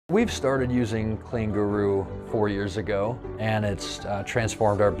We've started using CleanGuru 4 years ago, and it's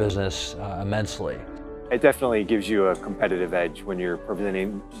transformed our business immensely. It definitely gives you a competitive edge when you're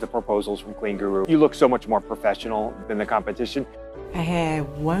presenting the proposals from CleanGuru. You look so much more professional than the competition. I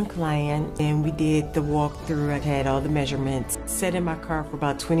had one client and we did the walkthrough. I had all the measurements. Sat in my car for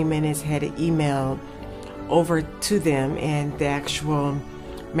about 20 minutes, had it emailed over to them, and the actual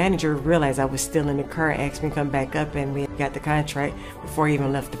manager realized I was still in the car, asked me to come back up, and we got the contract before I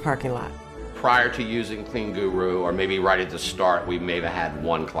even left the parking lot. Prior to using CleanGuru, or maybe right at the start, we may have had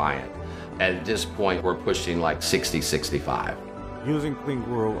one client. At this point, we're pushing like 60, 65. Using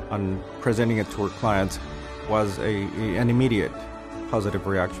CleanGuru and presenting it to our clients was an immediate positive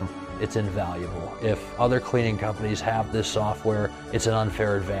reaction. It's invaluable. If other cleaning companies have this software, it's an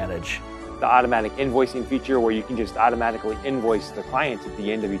unfair advantage. The automatic invoicing feature where you can just automatically invoice the clients at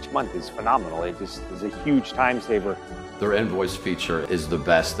the end of each month is phenomenal. It just is a huge time saver. Their invoice feature is the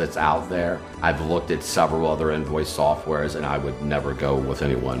best that's out there. I've looked at several other invoice softwares and I would never go with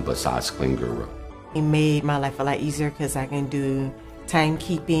anyone besides CleanGuru. It made my life a lot easier because I can do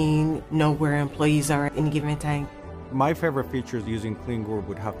timekeeping, know where employees are at any given time. My favorite features using CleanGuru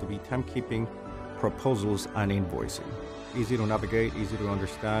would have to be timekeeping, proposals, and invoicing. Easy to navigate, easy to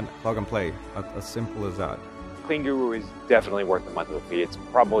understand, plug and play, as simple as that. CleanGuru is definitely worth the monthly fee. It's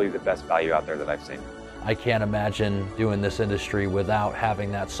probably the best value out there that I've seen. I can't imagine doing this industry without having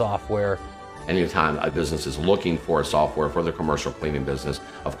that software. Anytime a business is looking for a software for their commercial cleaning business,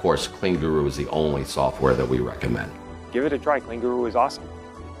 of course, CleanGuru is the only software that we recommend. Give it a try. CleanGuru is awesome.